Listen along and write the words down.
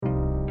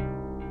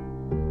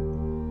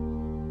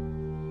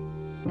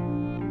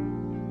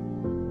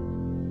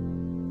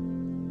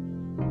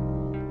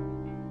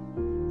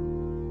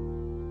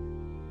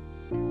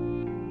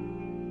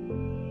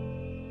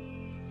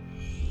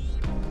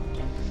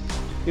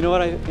You know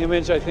what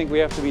image I think we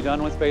have to be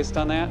done with based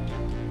on that?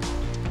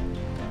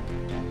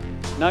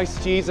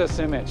 Nice Jesus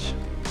image.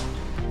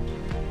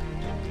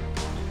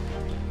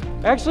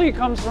 Actually, it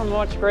comes from a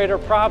much greater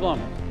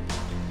problem.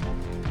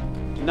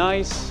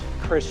 Nice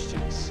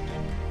Christians.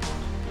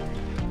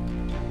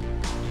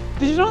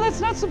 Did you know that's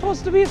not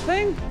supposed to be a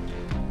thing?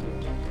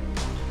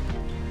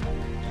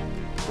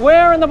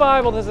 Where in the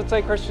Bible does it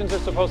say Christians are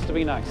supposed to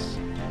be nice?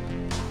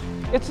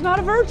 It's not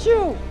a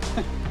virtue.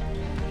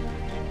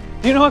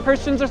 Do you know what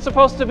Christians are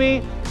supposed to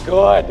be?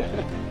 Good.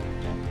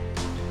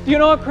 Do you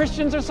know what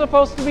Christians are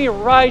supposed to be?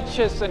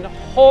 Righteous and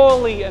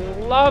holy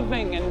and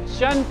loving and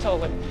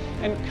gentle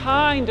and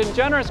kind and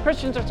generous.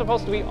 Christians are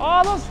supposed to be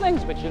all those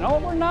things, but you know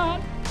what we're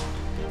not?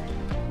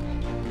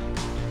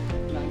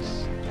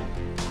 Nice.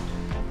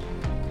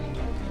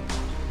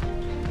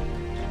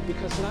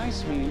 Because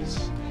nice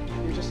means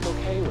you're just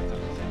okay with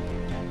everything.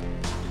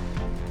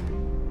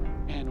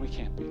 And we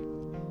can't be.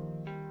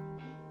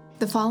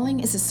 The following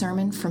is a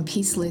sermon from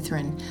Peace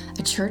Lutheran,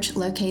 a church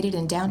located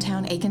in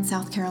downtown Aiken,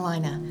 South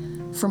Carolina.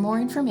 For more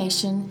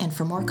information and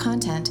for more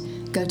content,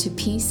 go to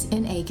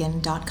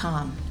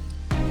peaceinagen.com.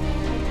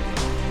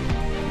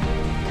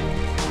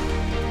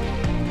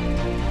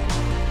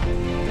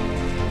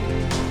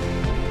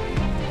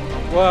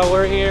 Well,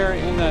 we're here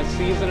in the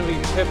season of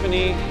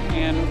Epiphany,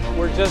 and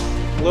we're just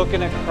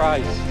looking at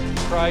Christ.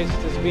 Christ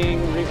is being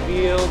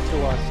revealed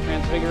to us.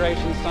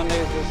 Transfiguration Sunday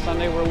is the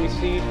Sunday where we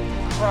see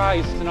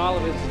Christ and all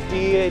of his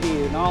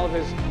deity and all of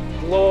his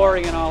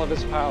glory and all of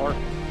his power.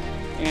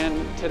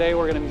 And today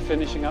we're going to be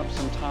finishing up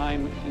some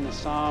time in the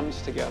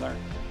Psalms together.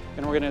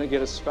 And we're going to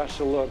get a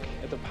special look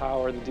at the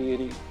power, the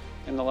deity,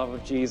 and the love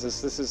of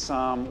Jesus. This is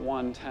Psalm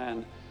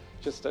 110,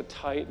 just a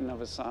titan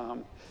of a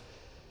psalm.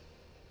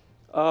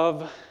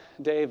 Of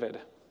David,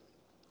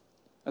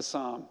 a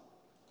psalm.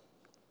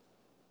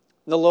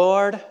 The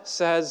Lord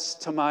says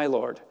to my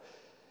Lord,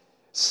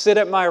 "Sit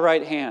at my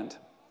right hand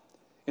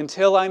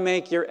until I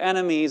make your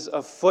enemies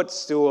a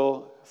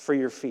footstool for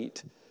your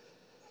feet.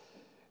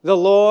 The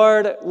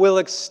Lord will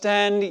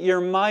extend your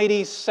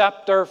mighty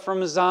scepter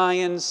from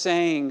Zion,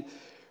 saying,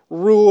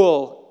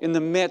 'Rule in the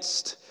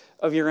midst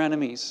of your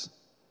enemies.'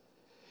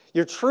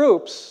 Your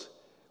troops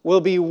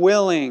will be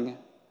willing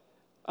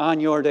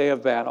on your day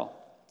of battle.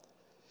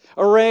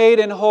 Arrayed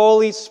in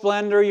holy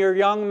splendor, your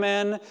young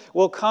men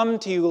will come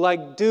to you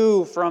like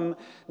dew from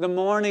the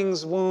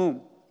morning's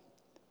womb.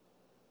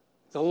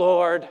 The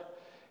Lord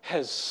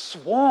has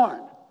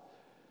sworn,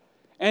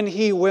 and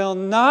he will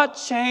not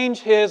change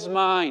his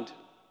mind.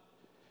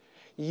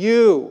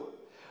 You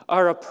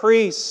are a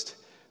priest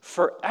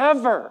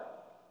forever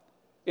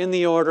in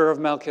the order of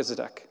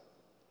Melchizedek.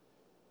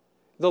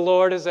 The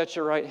Lord is at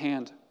your right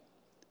hand.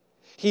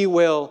 He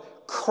will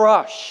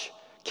crush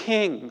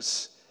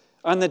kings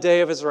on the day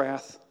of his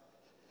wrath.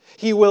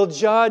 He will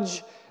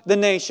judge the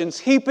nations,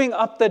 heaping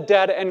up the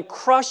dead and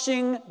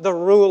crushing the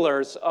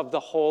rulers of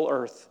the whole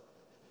earth.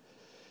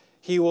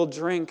 He will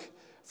drink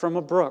from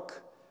a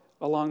brook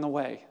along the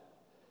way,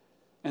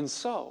 and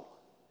so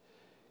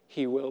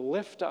he will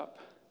lift up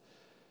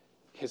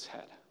his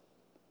head."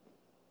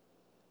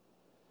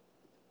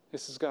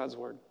 This is God's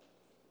word.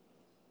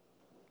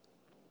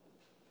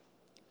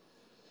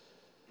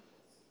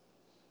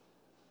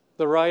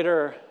 The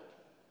writer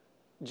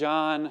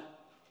John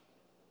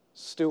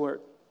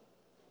Stewart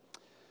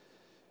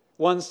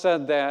once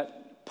said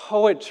that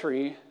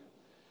poetry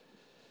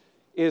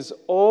is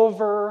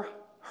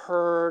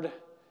overheard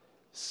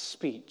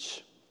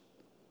speech.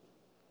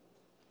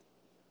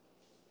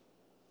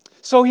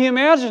 So he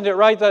imagined it,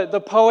 right?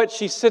 The poet,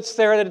 she sits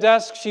there at a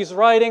desk, she's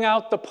writing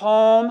out the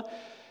poem,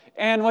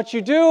 and what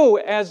you do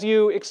as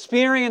you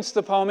experience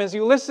the poem, as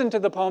you listen to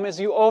the poem, is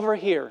you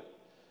overhear.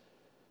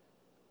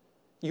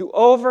 You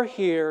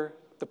overhear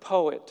the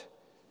poet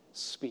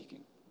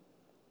speaking.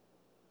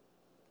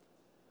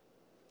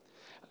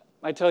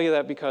 I tell you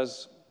that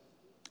because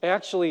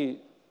actually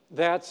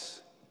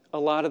that's a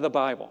lot of the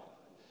Bible.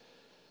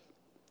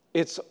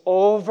 It's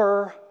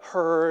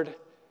overheard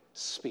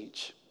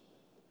speech.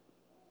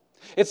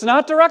 It's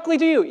not directly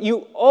to you.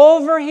 You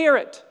overhear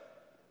it.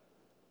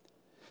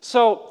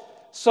 So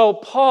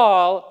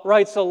Paul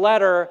writes a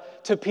letter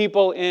to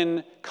people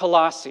in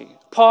Colossae.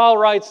 Paul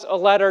writes a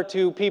letter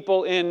to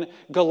people in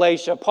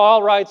Galatia.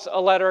 Paul writes a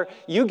letter,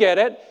 you get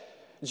it.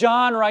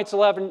 John writes a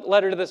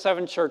letter to the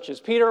 7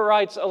 churches. Peter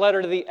writes a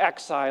letter to the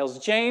exiles.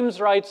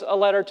 James writes a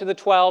letter to the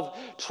 12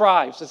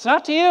 tribes. It's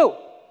not to you.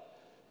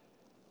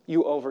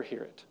 You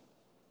overhear it.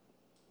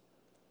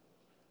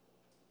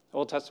 The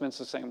Old Testament's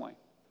the same way.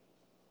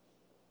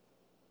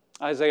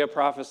 Isaiah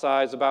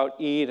prophesies about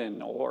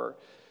Eden or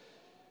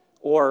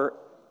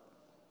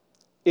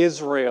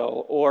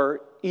Israel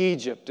or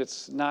Egypt.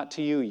 It's not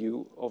to you.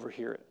 You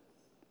overhear it.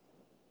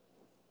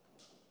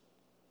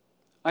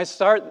 I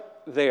start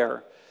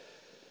there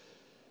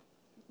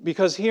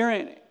because here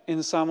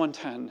in Psalm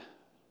 110,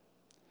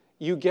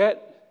 you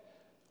get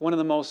one of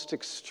the most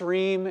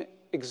extreme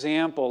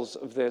examples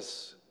of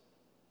this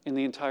in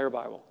the entire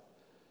Bible.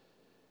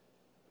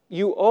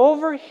 You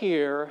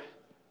overhear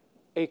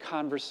a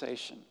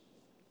conversation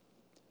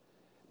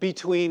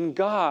between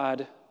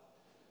God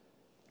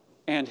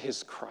and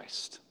his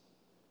Christ.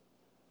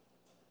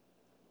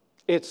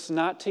 It's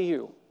not to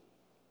you.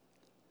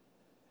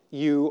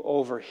 You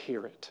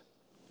overhear it.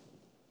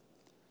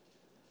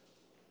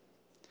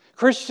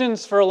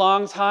 Christians for a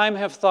long time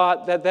have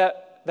thought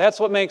that's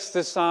what makes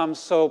this psalm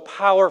so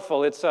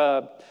powerful. It's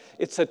a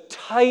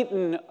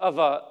titan of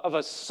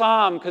a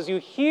psalm because you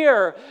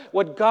hear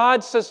what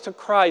God says to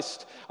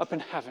Christ up in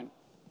heaven.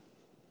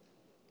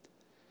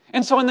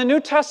 And so in the New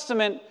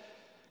Testament,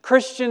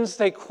 Christians,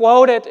 they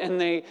quote it and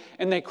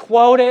they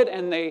quote it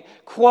and they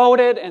quote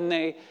it and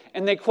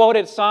they quote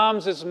it.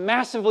 Psalms is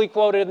massively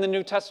quoted in the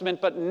New Testament,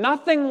 but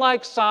nothing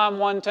like Psalm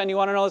 110. You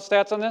want to know the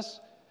stats on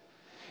this?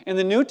 In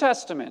the New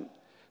Testament,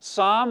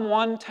 Psalm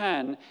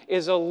 110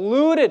 is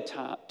alluded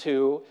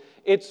to,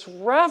 it's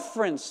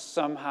referenced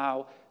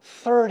somehow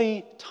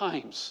 30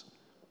 times.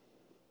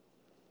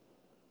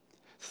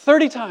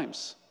 30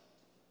 times.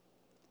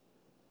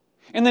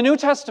 In the New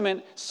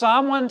Testament,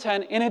 Psalm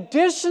 110, in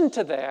addition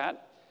to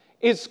that,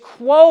 is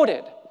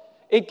quoted.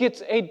 It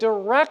gets a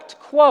direct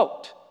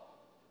quote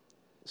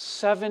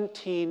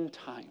 17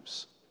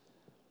 times.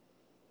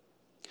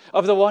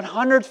 Of the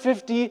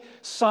 150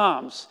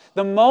 Psalms,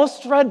 the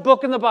most read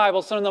book in the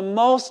Bible, some of the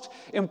most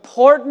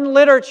important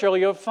literature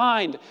you'll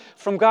find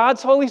from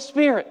God's Holy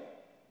Spirit,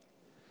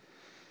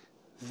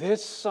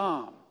 this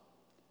psalm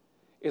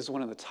is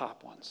one of the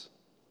top ones.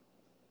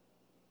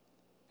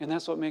 And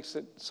that's what makes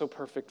it so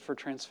perfect for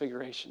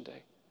Transfiguration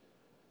Day.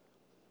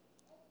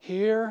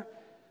 Here,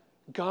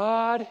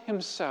 God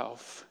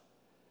himself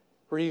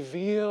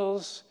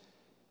reveals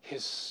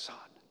his Son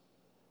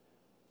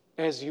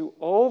as you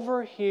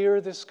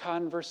overhear this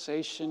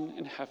conversation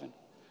in heaven.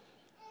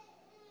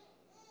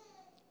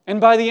 And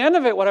by the end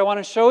of it, what I want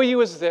to show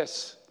you is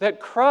this, that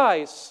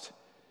Christ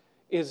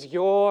is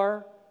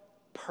your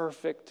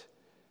perfect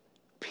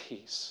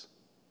peace.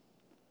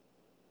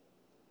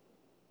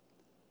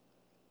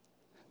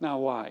 Now,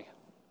 why?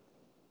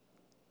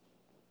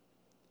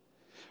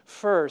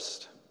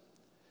 First,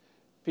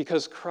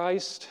 because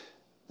Christ,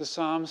 the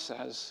psalm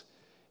says,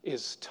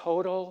 is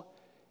total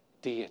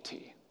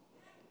deity.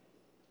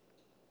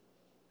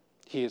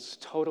 He is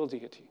total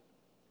deity.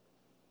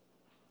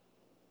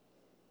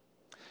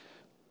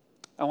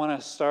 I want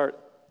to start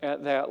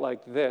at that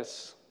like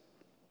this.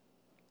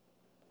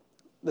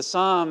 The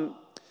psalm,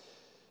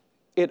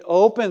 it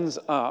opens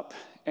up,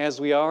 as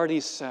we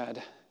already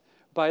said,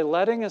 by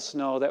letting us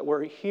know that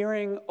we're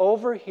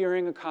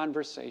overhearing a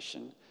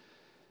conversation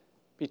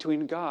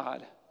between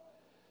God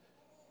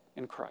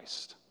and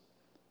Christ.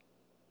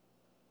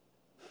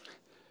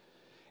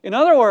 In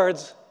other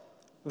words,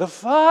 the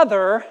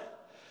Father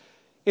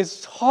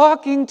is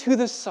talking to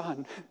the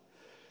Son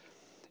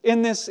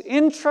in this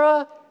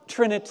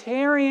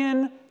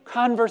intra-Trinitarian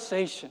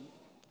conversation.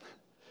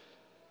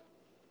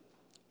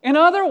 In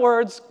other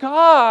words,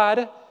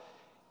 God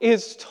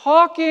is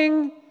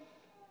talking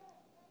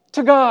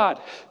to God.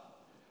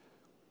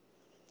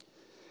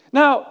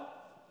 Now,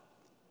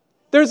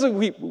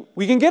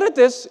 we can get at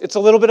this. It's a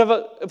little bit of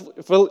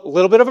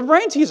a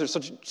brain teaser. So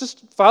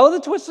just follow the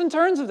twists and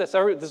turns of this.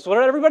 This is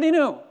what everybody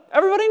knew.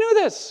 Everybody knew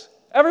this.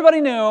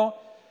 Everybody knew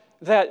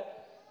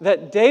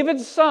that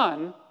David's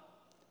son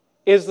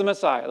is the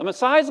Messiah. The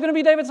Messiah is going to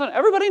be David's son.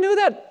 Everybody knew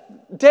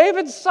that.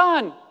 David's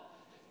son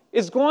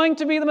is going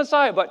to be the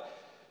Messiah. But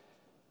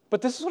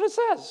this is what it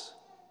says.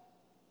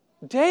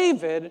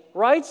 David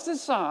writes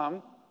this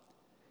psalm,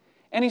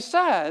 and he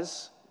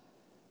says,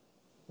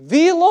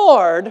 "The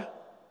Lord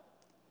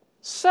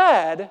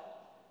said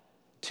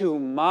to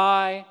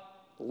my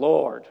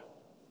Lord."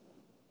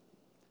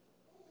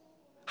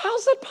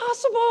 How's that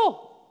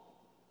possible?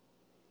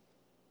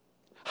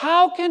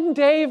 How can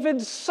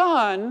David's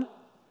son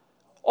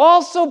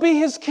also be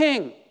his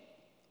king?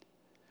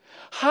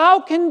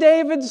 How can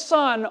David's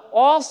son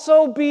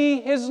also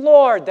be his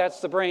Lord?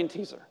 That's the brain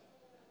teaser.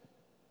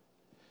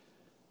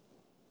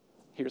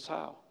 Here's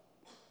how.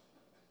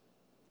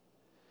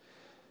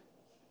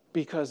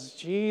 Because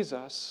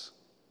Jesus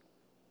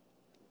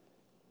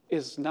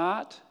is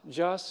not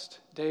just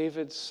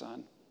David's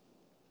son.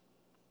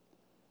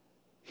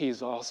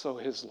 He's also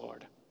his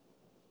Lord.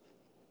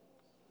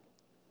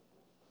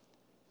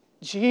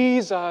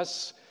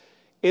 Jesus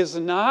is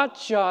not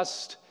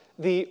just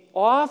the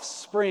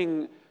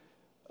offspring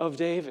of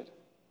David.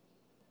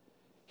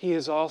 He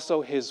is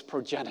also his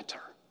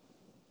progenitor.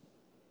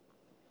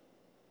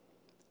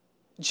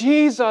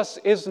 Jesus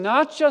is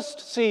not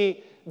just,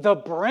 the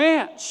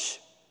branch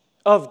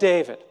of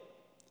David.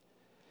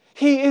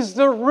 He is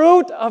the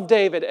root of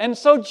David. And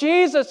so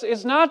Jesus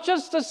is not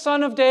just the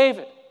son of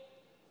David.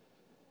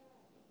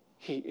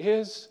 He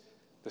is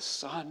the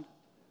Son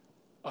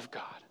of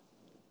God.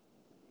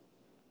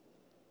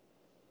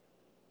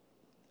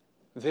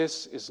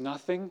 This is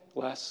nothing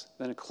less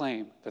than a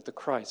claim that the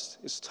Christ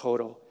is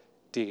total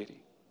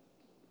deity.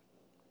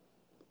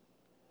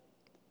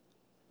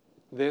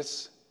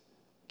 This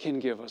can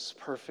give us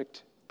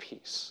perfect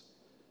peace.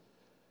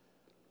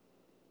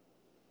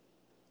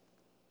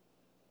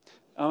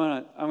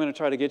 I'm going to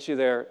try to get you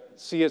there.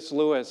 C.S.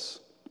 Lewis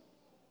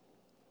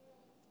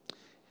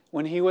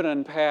when he would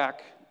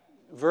unpack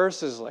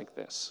verses like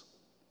this,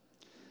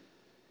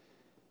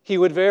 he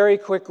would very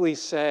quickly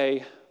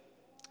say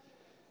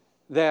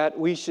that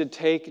we should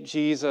take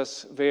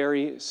Jesus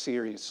very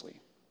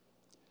seriously.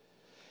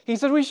 He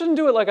said we shouldn't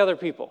do it like other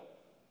people.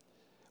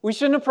 We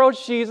shouldn't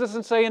approach Jesus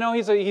and say,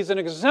 he's an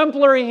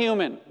exemplary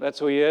human. That's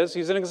who he is.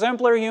 He's an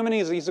exemplary human.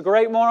 He's a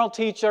great moral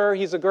teacher.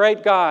 He's a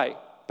great guy.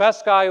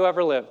 Best guy who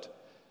ever lived.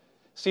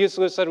 C.S.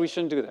 Lewis said we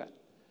shouldn't do that.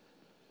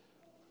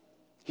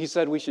 He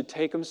said we should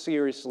take him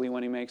seriously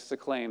when he makes the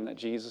claim that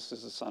Jesus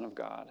is the Son of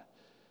God.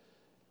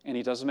 And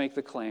he does make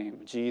the claim.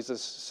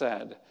 Jesus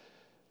said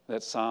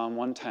that Psalm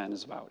 110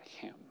 is about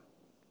him.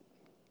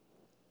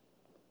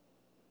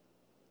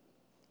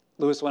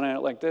 Lewis went at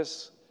it like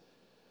this.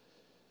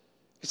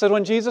 He said,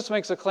 when Jesus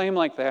makes a claim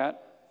like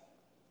that,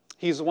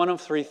 he's one of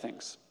three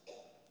things.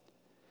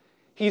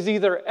 He's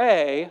either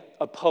A,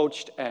 a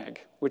poached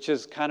egg, which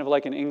is kind of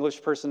like an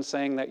English person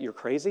saying that you're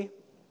crazy,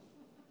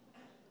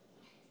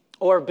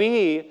 or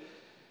B,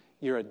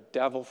 you're a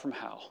devil from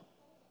hell,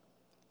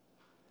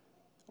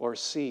 or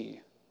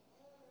C,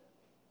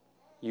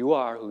 you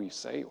are who you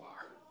say you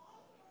are.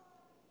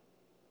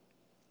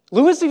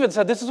 Lewis even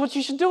said, this is what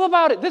you should do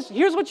about it.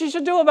 Here's what you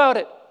should do about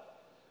it.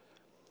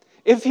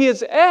 If he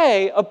is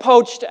A, a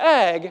poached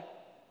egg,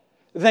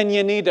 then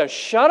you need to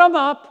shut him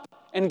up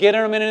and get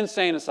him in an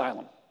insane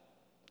asylum.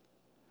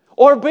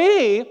 Or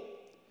B,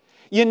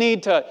 you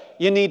need to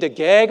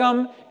gag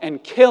him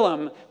and kill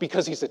him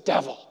because he's a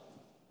devil.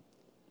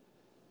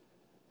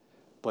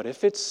 But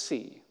if it's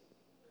C,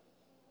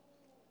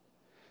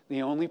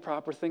 the only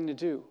proper thing to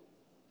do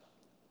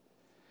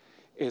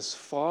is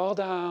fall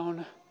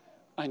down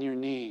on your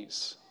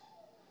knees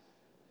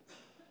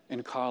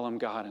and call him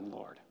God and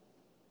Lord.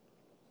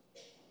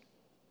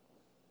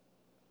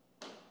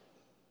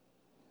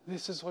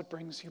 This is what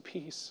brings you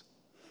peace.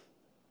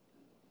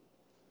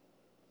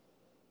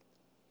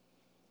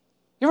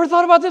 You ever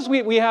thought about this?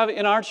 We have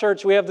in our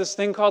church, we have this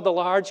thing called the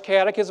Large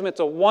Catechism. It's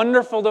a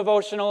wonderful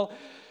devotional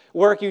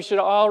work. You should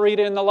all read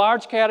it. In the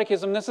Large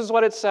Catechism, this is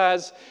what it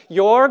says.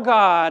 Your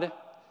God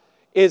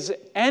is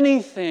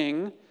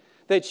anything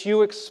that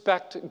you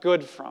expect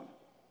good from.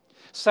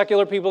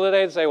 Secular people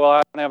today say, well,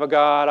 I don't have a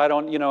God. I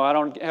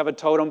don't have a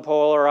totem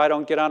pole, or I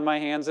don't get on my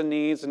hands and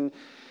knees. And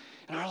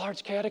our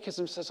Large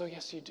Catechism says, oh,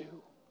 yes, you do.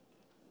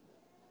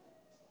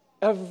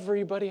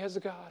 Everybody has a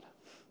God.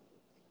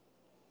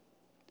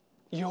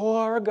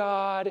 Your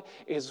God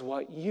is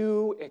what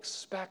you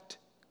expect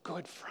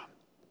good from.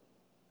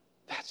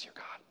 That's your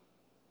God.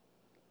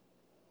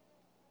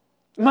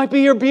 It might be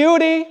your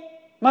beauty.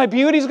 My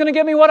beauty's going to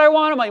get me what I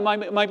want.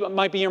 It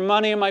might be your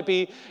money. It might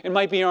be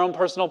your own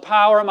personal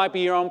power. It might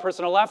be your own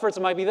personal efforts.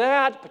 It might be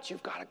that. But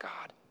you've got a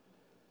God.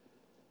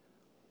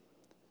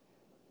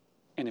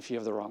 And if you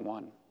have the wrong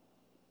one,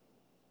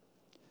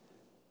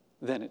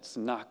 then it's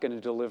not going to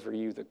deliver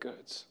you the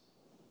goods.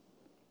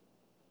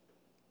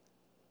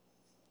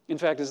 In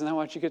fact, isn't that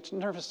why you get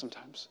nervous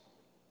sometimes?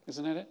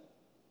 Isn't it?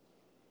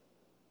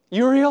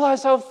 You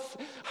realize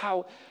how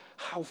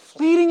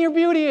fleeting your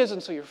beauty is,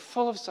 and so you're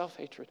full of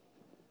self-hatred.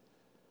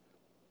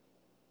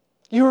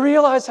 You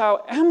realize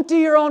how empty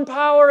your own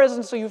power is,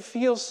 and so you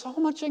feel so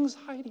much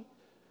anxiety.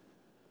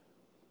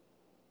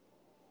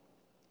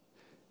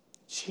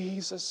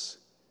 Jesus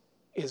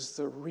is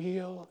the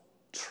real,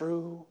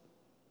 true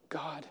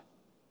God.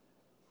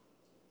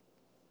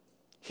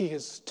 He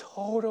is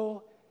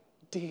total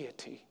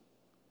deity.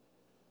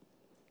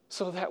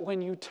 So that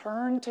when you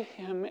turn to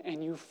him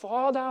and you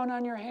fall down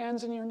on your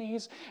hands and your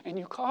knees and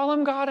you call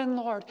him God and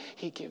Lord,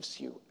 he gives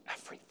you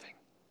everything.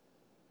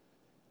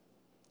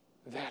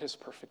 That is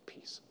perfect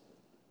peace.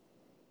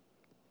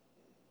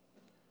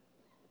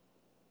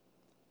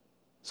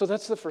 So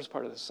that's the first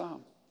part of the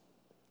psalm.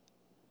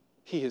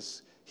 He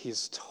is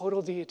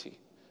total deity.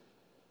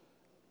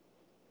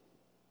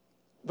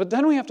 But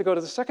then we have to go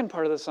to the second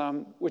part of the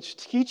psalm, which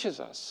teaches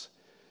us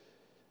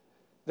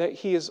that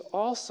he is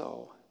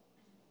also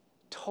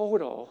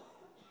total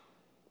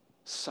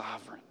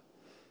sovereign.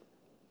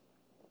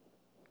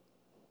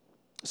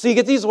 So you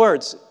get these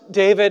words.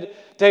 David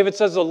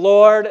says, the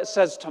Lord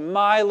says to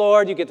my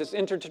Lord. You get this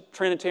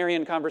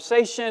inter-Trinitarian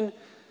conversation.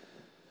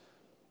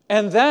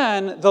 And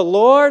then the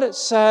Lord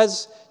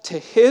says to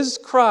his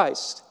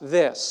Christ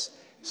this,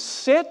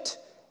 sit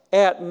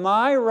at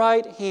my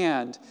right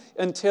hand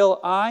until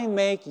I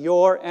make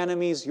your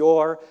enemies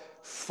your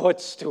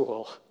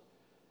footstool.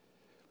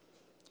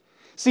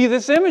 See,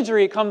 this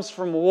imagery comes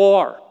from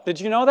war. Did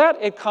you know that?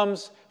 It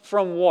comes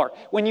from war.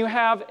 When you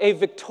have a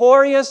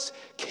victorious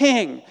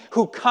king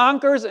who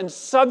conquers and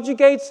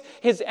subjugates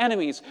his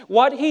enemies,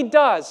 what he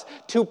does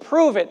to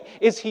prove it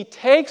is he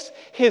takes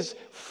his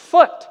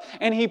foot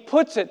and he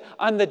puts it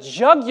on the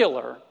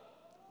jugular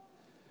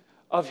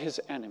of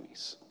his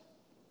enemies.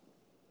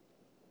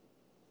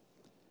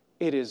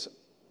 It is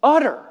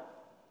utter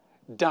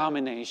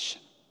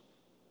domination.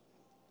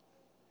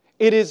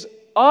 It is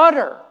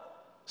utter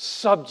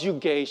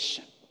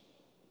subjugation.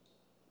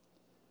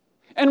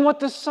 And what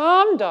the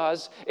psalm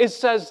does is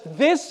says,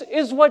 this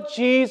is what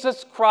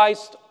Jesus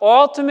Christ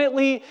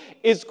ultimately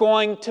is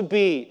going to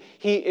be.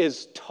 He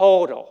is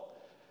total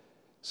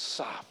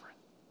sovereign.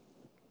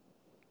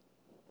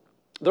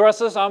 The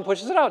rest of the psalm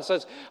pushes it out. It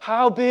says,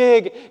 how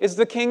big is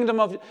the kingdom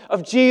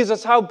of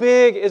Jesus? How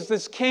big is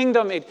this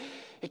kingdom?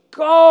 It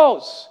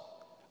goes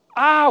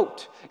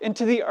out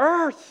into the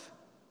earth.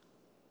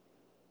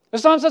 The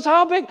psalm says,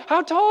 how big,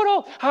 how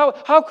total,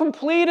 how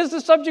complete is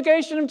the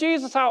subjugation of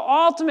Jesus? How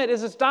ultimate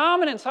is his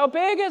dominance? How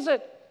big is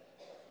it?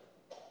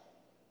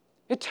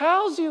 It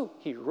tells you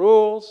he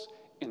rules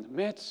in the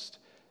midst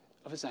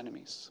of his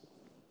enemies.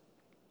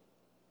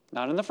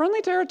 Not in the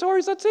friendly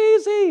territories, that's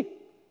easy.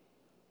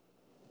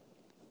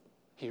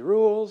 He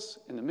rules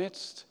in the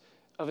midst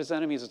of his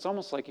enemies. It's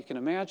almost like you can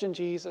imagine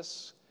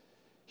Jesus.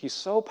 He's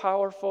so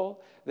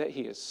powerful that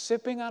he is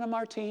sipping on a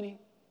martini,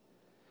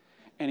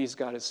 and he's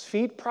got his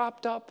feet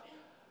propped up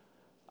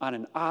on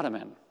an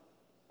ottoman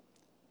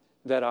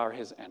that are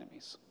his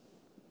enemies.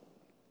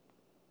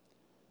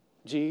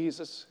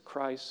 Jesus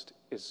Christ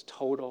is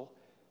total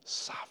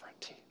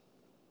sovereignty.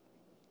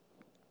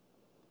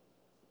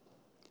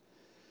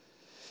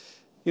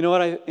 You know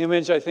what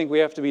image I think we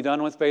have to be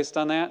done with based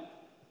on that?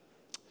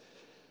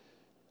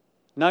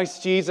 Nice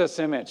Jesus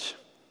image.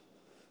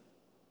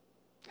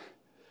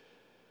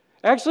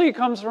 Actually, it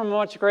comes from a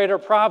much greater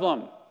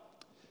problem.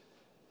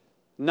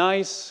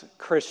 Nice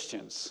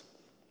Christians.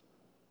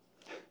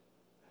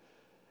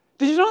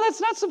 Did you know that's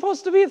not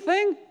supposed to be a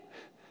thing?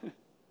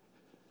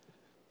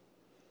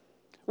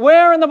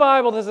 Where in the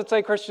Bible does it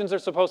say Christians are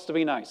supposed to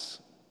be nice?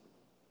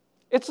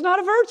 It's not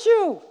a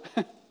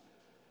virtue.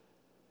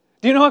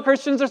 Do you know what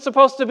Christians are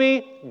supposed to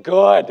be?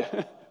 Good.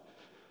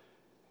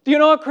 Do you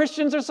know what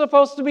Christians are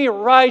supposed to be?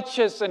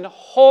 Righteous and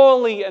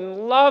holy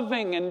and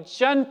loving and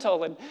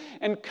gentle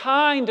and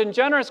kind and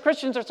generous.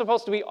 Christians are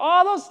supposed to be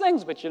all those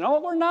things, but you know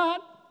what we're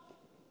not?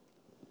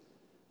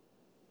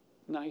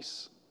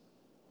 Nice.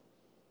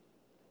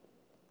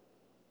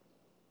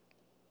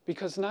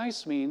 Because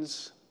nice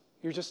means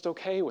you're just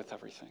okay with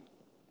everything.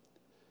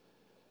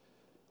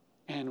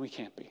 And we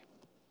can't be.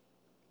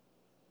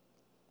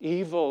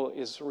 Evil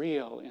is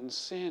real and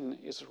sin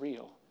is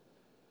real.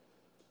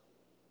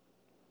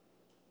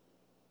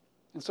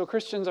 And so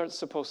Christians aren't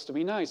supposed to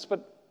be nice,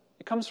 but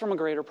it comes from a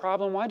greater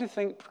problem. Why do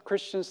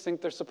Christians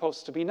think they're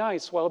supposed to be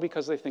nice? Well,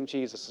 because they think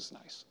Jesus is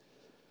nice.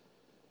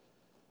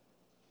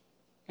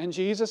 And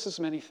Jesus is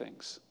many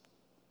things.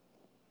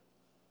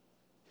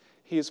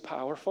 He is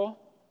powerful.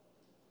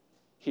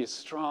 He is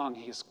strong.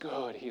 He is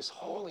good. He is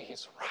holy. He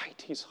is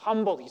right. He's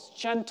humble. He's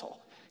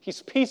gentle.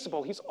 He's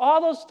peaceable. He's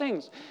all those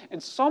things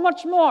and so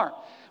much more.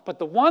 But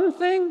the one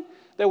thing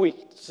that we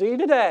see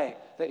today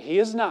that he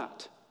is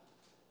not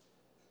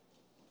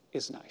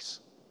is nice.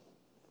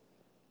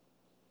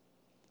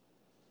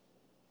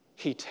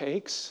 He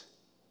takes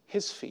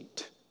his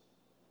feet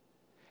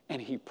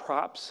and he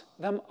props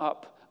them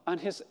up on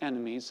his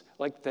enemies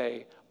like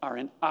they are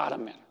an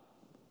ottoman.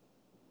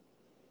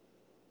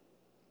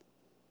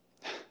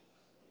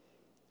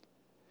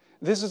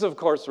 This is, of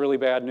course, really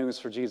bad news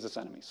for Jesus'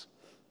 enemies.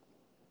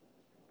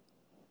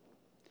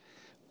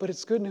 But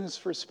it's good news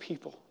for his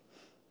people.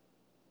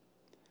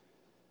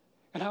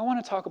 And I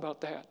want to talk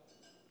about that.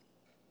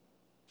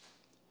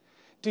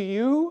 Do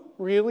you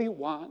really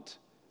want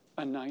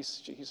a nice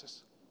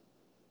Jesus?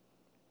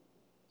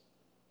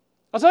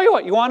 I'll tell you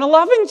what, you want a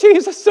loving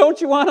Jesus,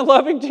 don't you want a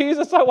loving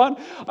Jesus? I want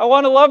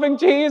a loving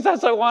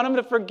Jesus. I want him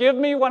to forgive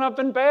me when I've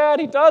been bad.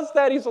 He does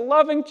that. He's a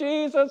loving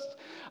Jesus.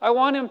 I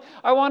want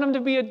him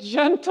to be a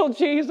gentle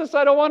Jesus.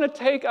 I don't want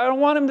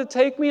him to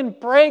take me and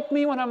break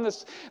me when I'm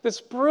this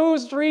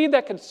bruised reed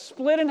that can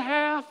split in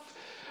half.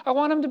 I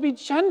want him to be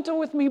gentle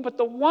with me, but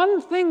the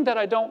one thing that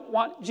I don't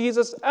want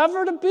Jesus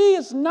ever to be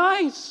is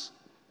nice.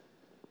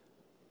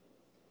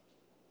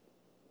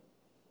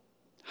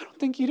 I don't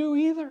think you do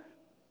either.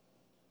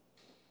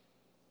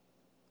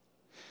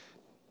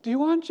 Do you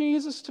want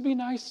Jesus to be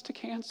nice to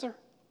cancer?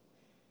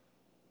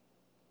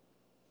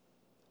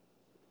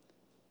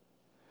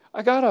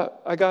 I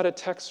got a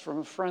text from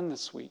a friend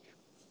this week.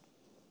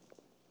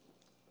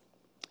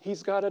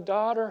 He's got a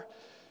daughter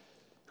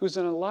who's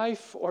in a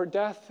life or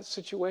death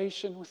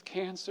situation with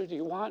cancer. Do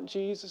you want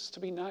Jesus to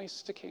be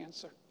nice to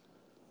cancer?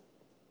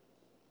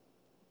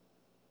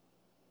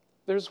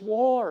 There's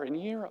war in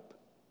Europe.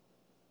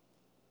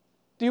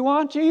 Do you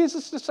want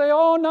Jesus to say,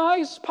 oh,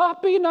 nice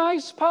puppy,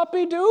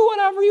 do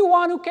whatever you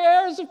want. Who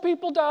cares if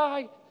people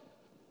die?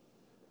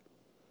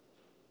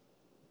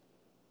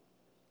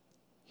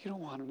 You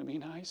don't want him to be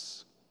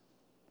nice.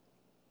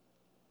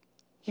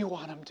 You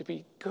want him to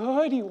be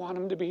good. You want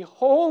him to be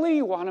holy.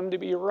 You want him to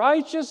be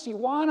righteous. You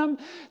want him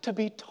to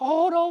be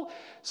total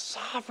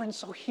sovereign.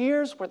 So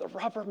here's where the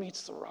rubber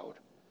meets the road.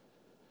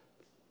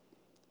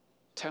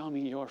 Tell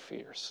me your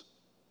fears,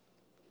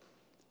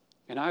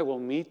 and I will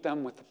meet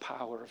them with the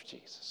power of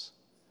Jesus.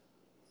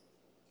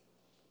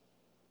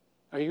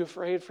 Are you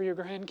afraid for your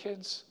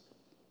grandkids?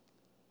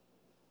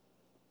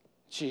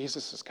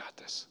 Jesus has got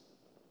this.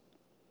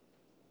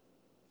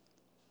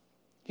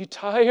 You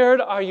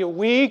tired? Are you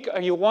weak? Are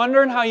you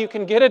wondering how you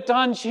can get it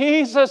done?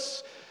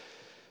 Jesus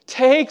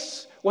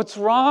takes what's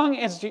wrong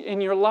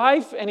in your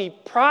life and he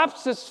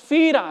props his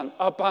feet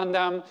up on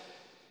them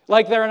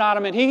like they're an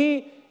ottoman.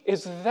 He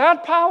is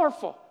that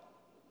powerful.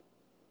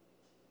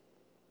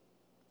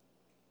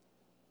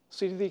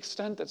 See, to the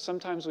extent that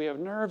sometimes we have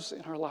nerves in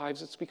our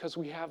lives, it's because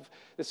we have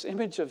this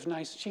image of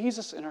nice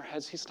Jesus in our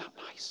heads. He's not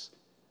nice.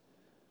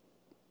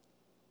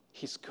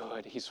 He's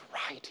good. He's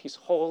right. He's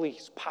holy.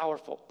 He's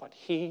powerful. But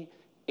he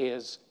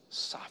is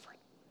sovereign.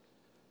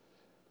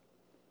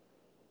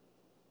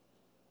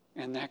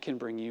 And that can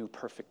bring you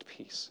perfect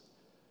peace.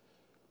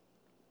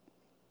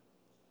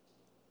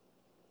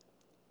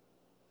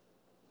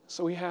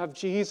 So we have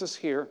Jesus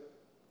here,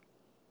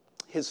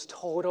 his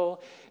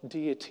total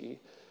deity.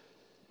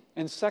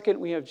 And second,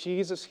 we have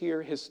Jesus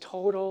here, his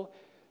total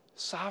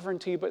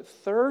sovereignty. But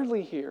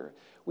thirdly here,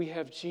 we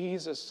have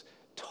Jesus'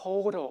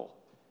 total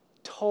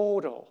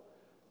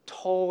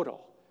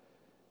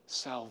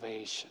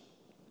salvation.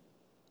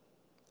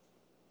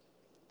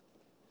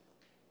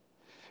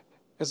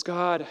 As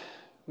God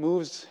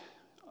moves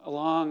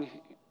along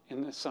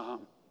in the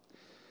psalm,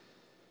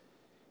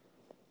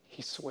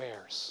 he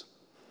swears.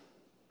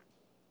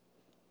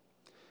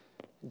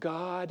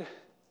 God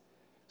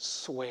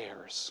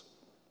swears.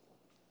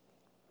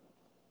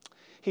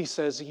 He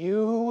says,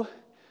 you,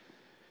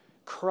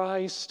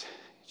 Christ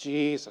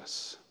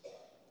Jesus,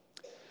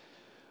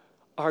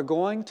 are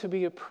going to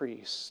be a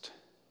priest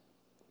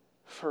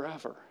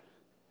forever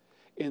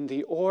in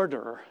the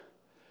order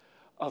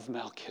of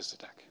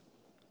Melchizedek.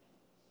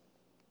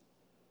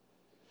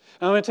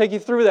 I'm going to take you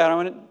through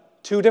that.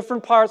 Two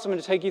different parts. I'm going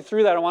to take you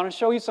through that. I want to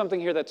show you something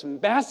here that's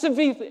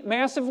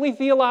massively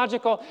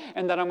theological,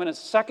 and then I'm going to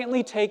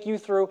secondly take you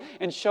through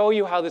and show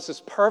you how this is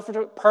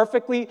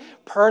perfectly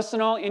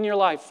personal in your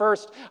life.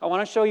 First, I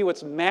want to show you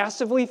what's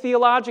massively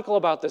theological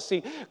about this.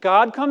 See,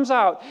 God comes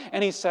out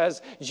and he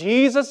says,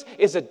 Jesus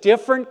is a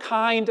different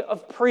kind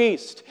of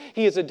priest.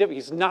 He's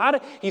not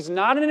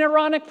an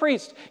Aaronic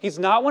priest. He's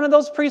not one of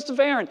those priests of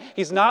Aaron.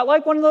 He's not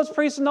like one of those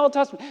priests in the Old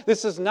Testament.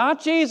 This is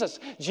not Jesus.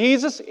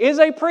 Jesus is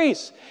a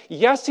priest.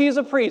 Yes, he is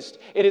a priest.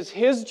 It is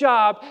his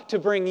job to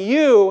bring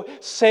you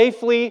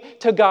safely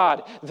to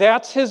God.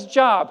 That's his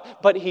job.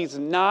 But he's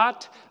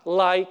not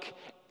like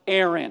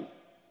Aaron.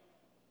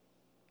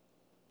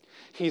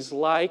 He's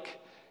like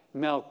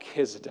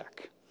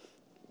Melchizedek.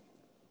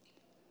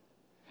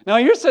 Now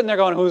you're sitting there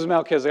going, who's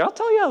Melchizedek? I'll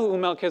tell you who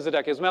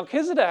Melchizedek is.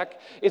 Melchizedek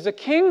is a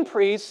king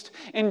priest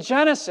in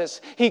Genesis.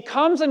 He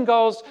comes and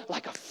goes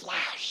like a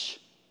flash.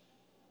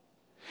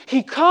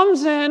 He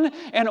comes in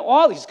and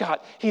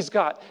he's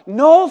got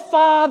no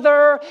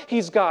father,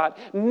 he's got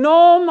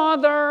no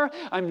mother.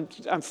 I'm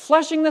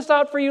fleshing this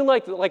out for you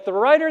like the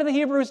writer of the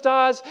Hebrews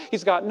does.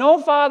 He's got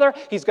no father,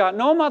 he's got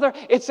no mother.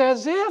 It's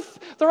as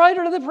if the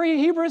writer of the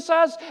Hebrews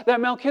says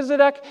that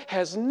Melchizedek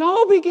has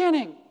no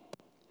beginning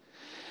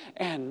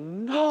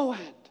and no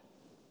end.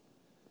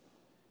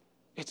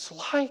 It's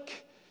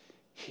like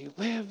he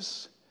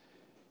lives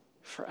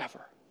forever.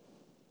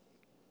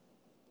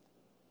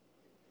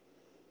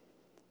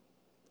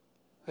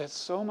 That's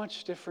so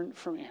much different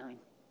from Aaron.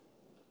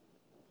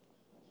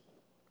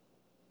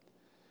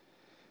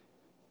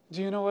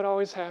 Do you know what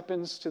always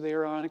happens to the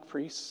Aaronic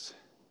priests?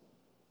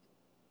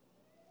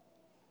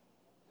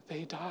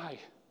 They die.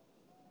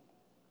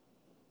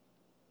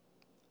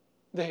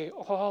 They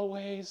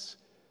always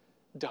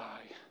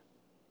die.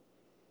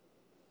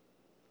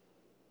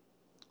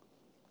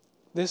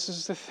 This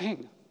is the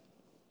thing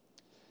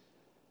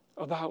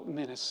about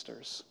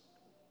ministers.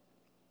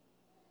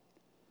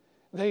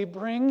 They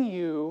bring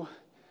you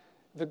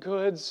the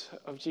goods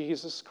of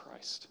Jesus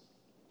Christ.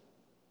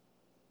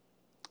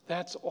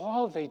 That's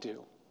all they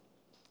do.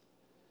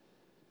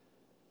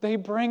 They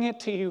bring it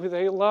to you.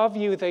 They love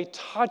you. They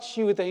touch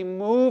you. They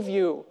move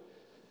you.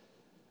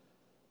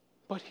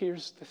 But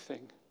here's the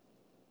thing.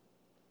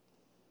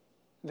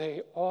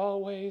 They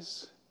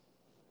always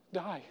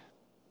die.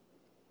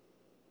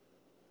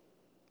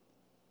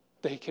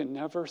 They can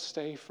never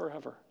stay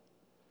forever.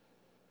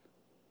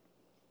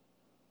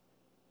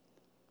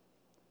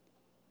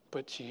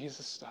 But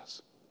Jesus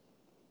does.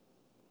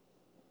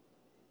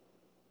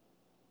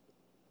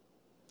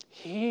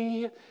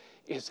 He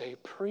is a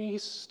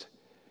priest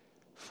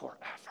forever.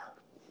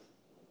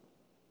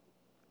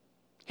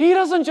 He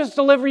doesn't just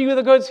deliver you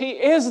the goods, he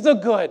is the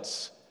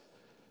goods.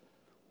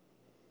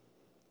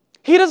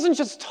 He doesn't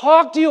just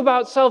talk to you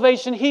about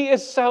salvation, he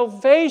is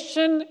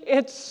salvation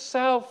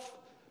itself.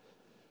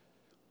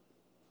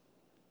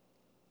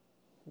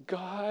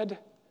 God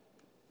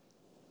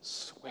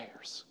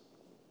swears.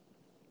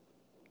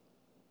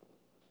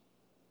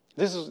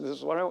 This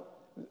is what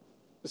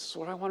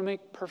I want to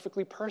make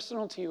perfectly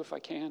personal to you if I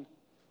can.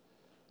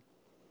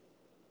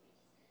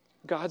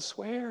 God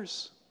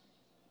swears.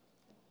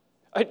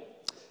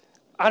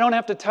 I don't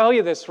have to tell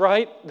you this,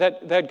 right?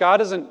 That God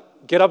doesn't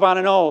get up on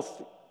an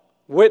oath,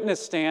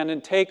 witness stand,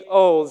 and take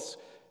oaths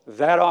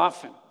that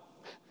often.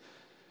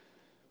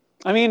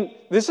 I mean,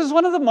 this is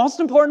one of the most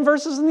important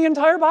verses in the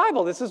entire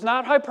Bible. This is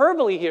not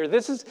hyperbole here.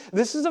 This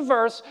is a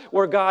verse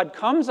where God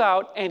comes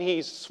out and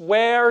he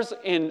swears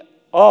an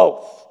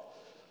oath.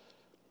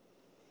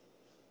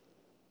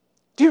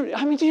 Do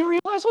you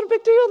realize what a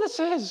big deal this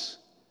is?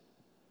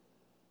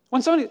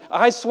 When somebody,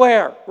 I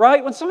swear,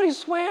 right? When somebody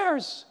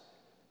swears.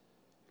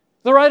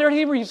 The writer of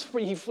Hebrews,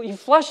 he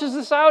fleshes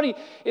this out.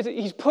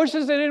 He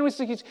pushes it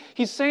in.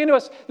 He's saying to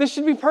us, this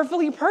should be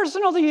perfectly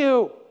personal to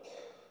you.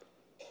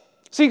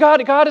 See,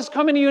 God is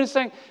coming to you and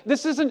saying,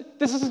 this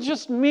isn't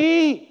just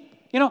me.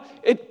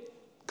 It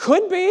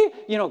could be,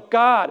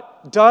 God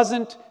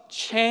doesn't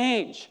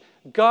change.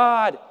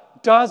 God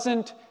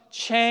doesn't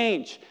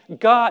change.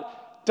 God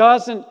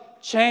doesn't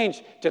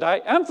change. Did I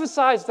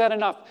emphasize that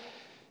enough?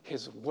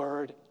 His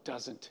word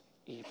doesn't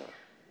either.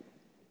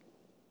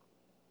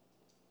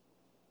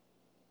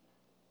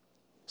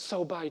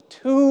 So by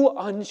two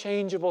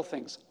unchangeable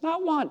things,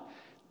 not one,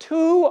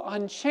 two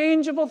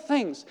unchangeable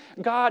things,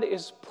 God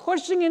is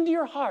pushing into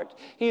your heart.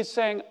 He's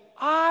saying,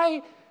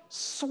 I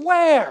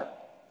swear,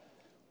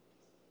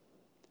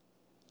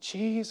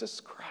 Jesus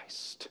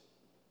Christ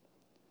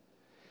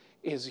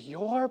is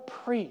your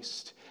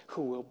priest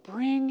who will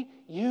bring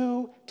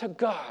you to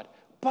God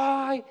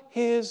by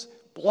his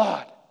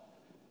blood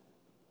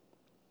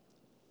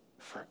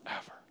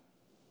forever.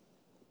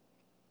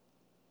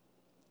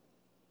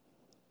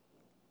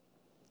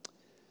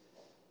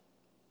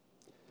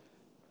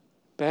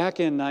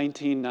 Back in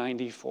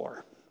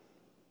 1994,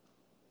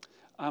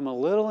 I'm a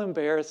little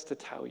embarrassed to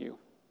tell you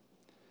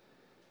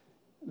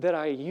that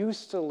I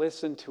used to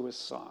listen to a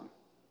song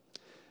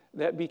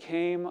that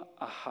became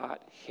a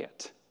hot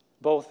hit,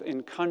 both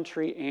in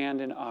country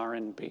and in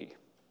R&B.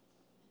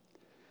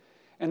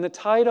 And the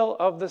title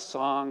of the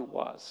song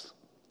was,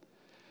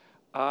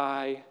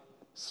 I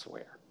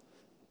Swear.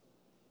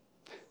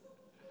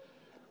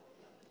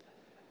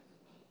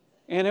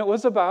 And it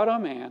was about a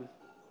man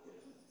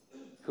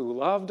who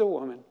loved a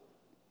woman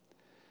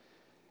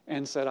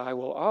and said, I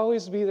will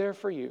always be there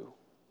for you.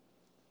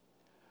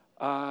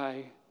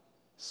 I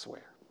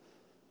swear.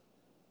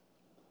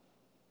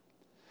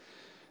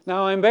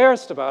 Now, I'm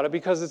embarrassed about it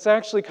because it's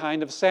actually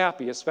kind of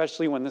sappy,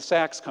 especially when the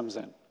sax comes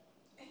in.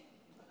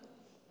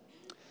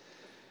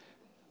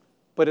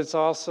 But it's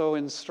also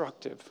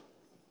instructive.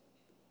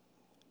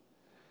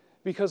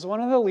 Because one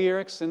of the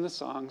lyrics in the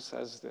song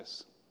says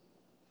this,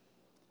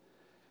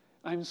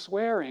 I'm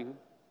swearing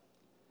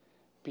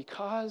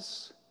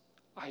because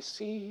I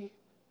see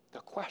the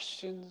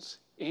questions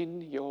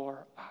in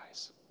your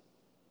eyes.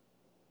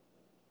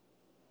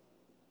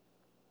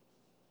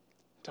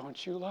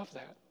 Don't you love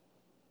that?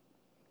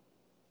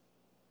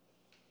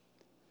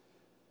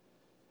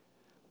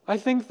 I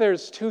think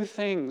there's two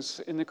things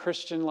in the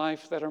Christian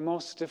life that are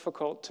most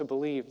difficult to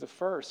believe. The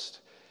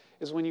first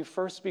is when you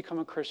first become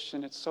a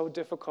Christian, it's so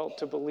difficult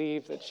to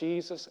believe that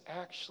Jesus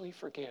actually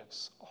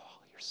forgives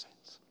all your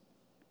sins.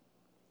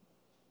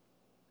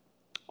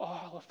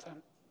 All of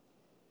them.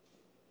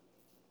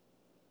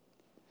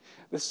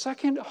 The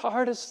second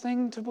hardest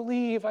thing to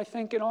believe, I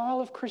think, in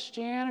all of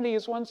Christianity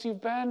is once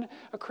you've been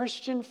a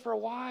Christian for a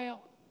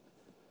while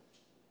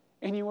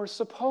and you were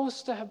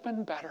supposed to have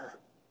been better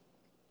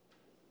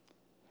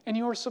and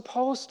you were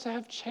supposed to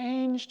have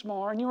changed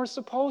more and you were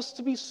supposed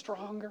to be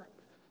stronger,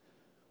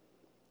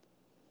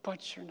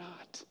 but you're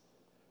not.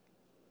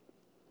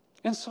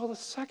 And so the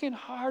second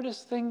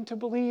hardest thing to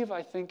believe,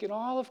 I think, in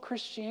all of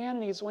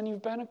Christianity is when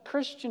you've been a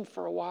Christian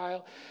for a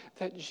while,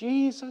 that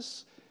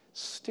Jesus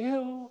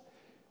still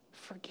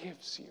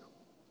forgives you.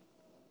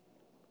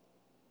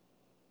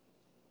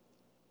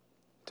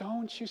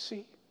 Don't you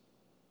see?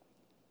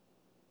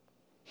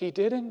 He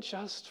didn't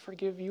just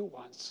forgive you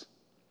once.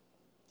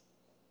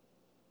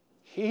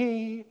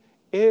 He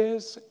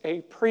is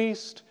a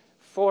priest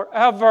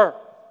forever.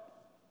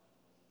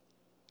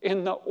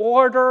 In the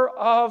order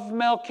of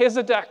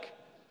Melchizedek,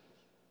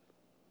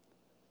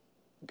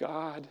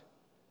 God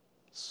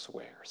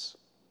swears.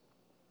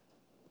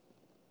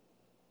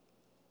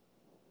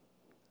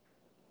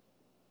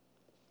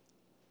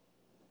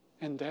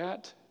 And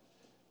that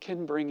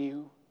can bring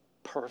you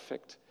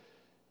perfect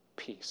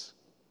peace.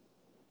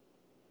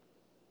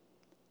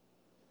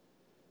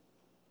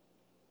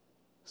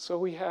 So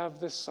we have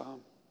this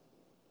psalm.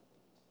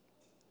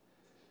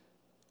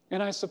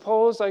 And I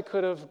suppose I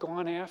could have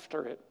gone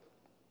after it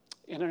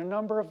in a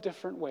number of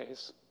different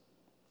ways.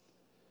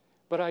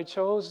 But I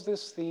chose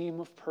this theme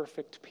of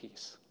perfect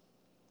peace.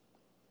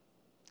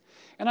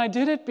 And I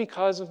did it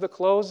because of the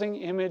closing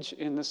image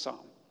in the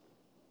psalm.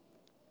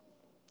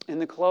 In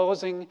the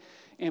closing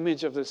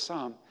image of the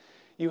psalm,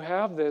 you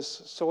have this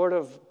sort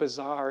of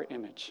bizarre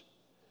image.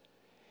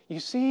 You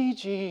see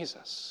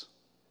Jesus.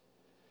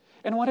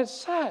 And what it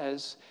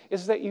says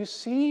is that you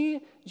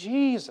see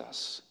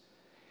Jesus,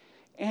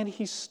 and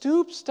he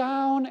stoops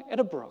down at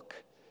a brook,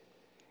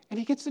 and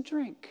he gets a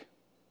drink.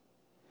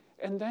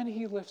 And then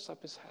he lifts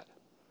up his head.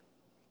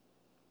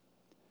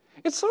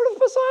 It's sort of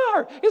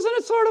bizarre. Isn't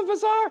it sort of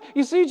bizarre?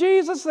 You see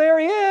Jesus, there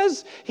he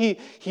is. He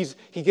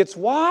gets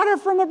water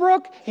from a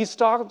brook. He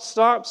stops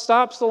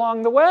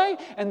along the way,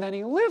 and then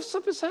he lifts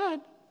up his head.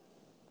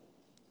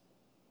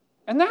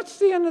 And that's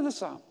the end of the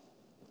psalm.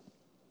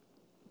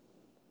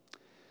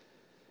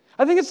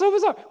 I think it's so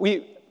bizarre.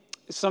 We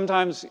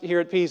sometimes here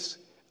at Peace,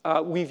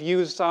 we've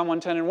used Psalm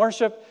 110 in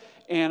worship,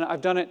 and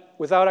I've done it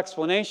without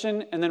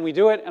explanation, and then we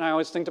do it, and I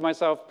always think to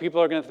myself,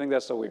 people are going to think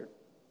that's so weird.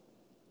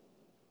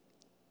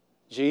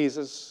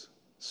 Jesus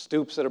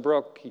stoops at a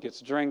brook, he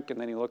gets a drink, and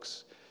then he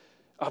looks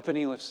up and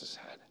he lifts his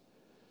head.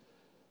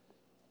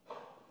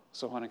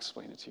 So I want to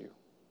explain it to you.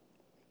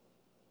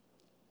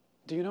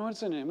 Do you know what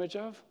it's an image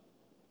of?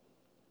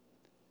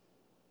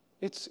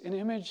 It's an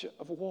image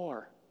of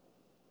war.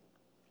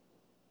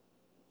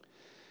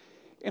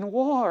 In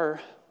war,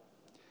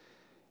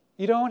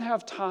 you don't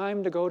have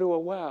time to go to a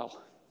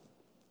well.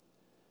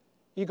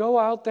 You go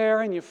out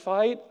there and you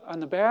fight on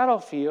the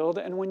battlefield,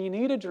 and when you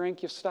need a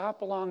drink, you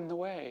stop along the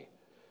way.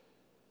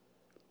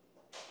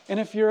 And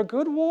if you're a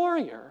good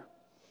warrior,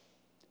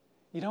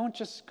 you don't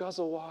just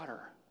guzzle water.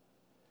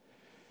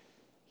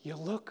 You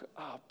look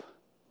up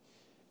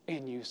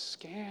and you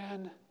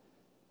scan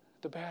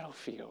the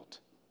battlefield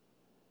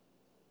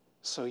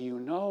so you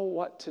know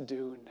what to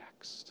do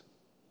next.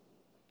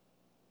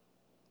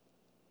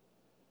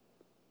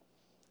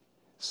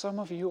 Some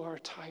of you are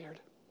tired.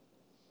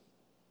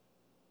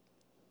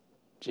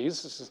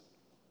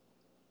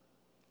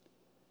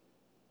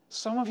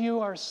 Some of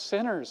you are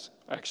sinners.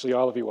 Actually,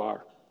 all of you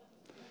are.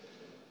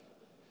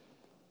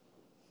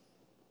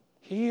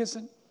 He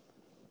isn't.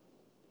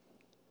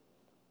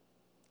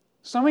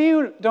 Some of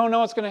you don't know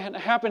what's going to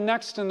happen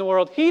next in the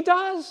world. He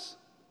does.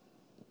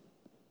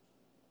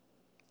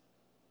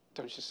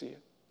 Don't you see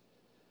it?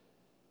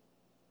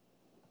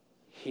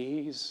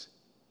 He's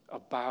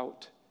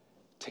about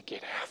to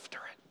get after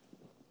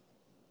it.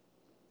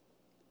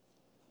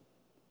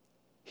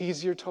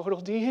 He's your total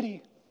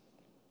deity.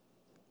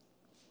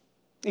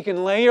 You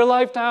can lay your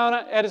life down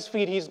at his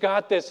feet. He's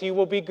got this. He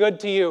will be good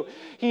to you.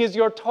 He is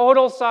your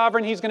total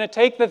sovereign. He's going to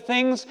take the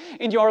things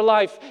in your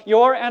life,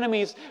 your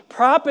enemies,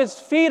 prop his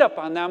feet up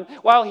on them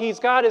while he's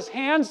got his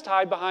hands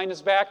tied behind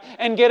his back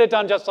and get it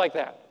done just like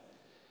that.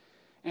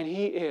 And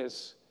he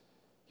is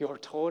your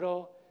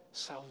total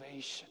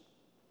salvation.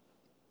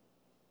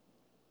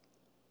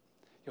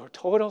 Your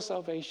total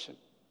salvation.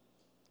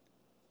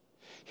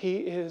 He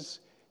is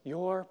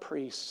your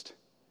priest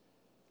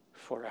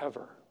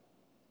forever.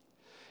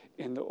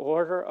 In the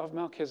order of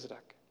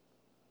Melchizedek,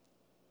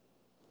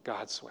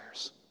 God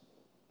swears.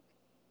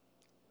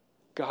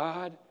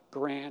 God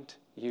grant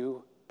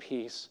you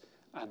peace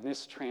on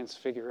this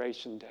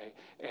Transfiguration Day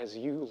as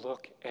you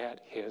look at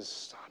his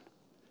Son.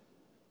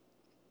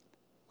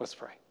 Let's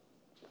pray.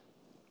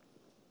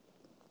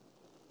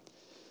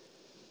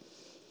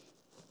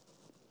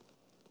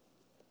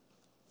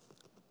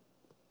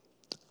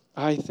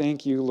 I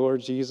thank you,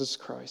 Lord Jesus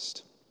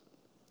Christ.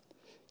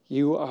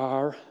 You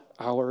are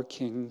our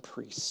King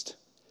Priest,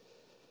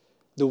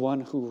 the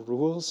one who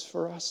rules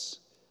for us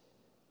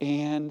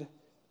and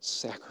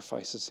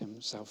sacrifices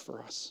himself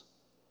for us,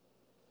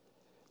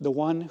 the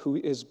one who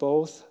is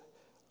both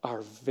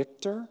our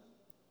victor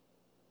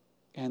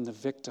and the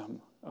victim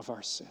of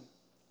our sin.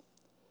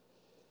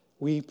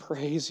 We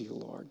praise you,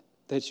 Lord,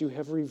 that you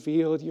have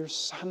revealed your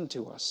Son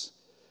to us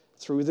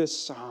through this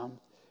psalm,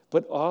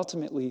 but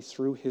ultimately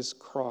through his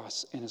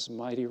cross and his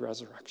mighty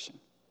resurrection.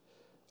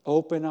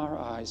 Open our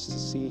eyes to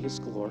see his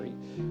glory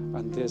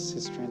on this,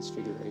 his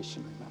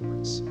transfiguration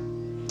remembrance.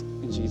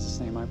 In Jesus'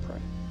 name I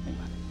pray.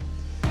 Amen.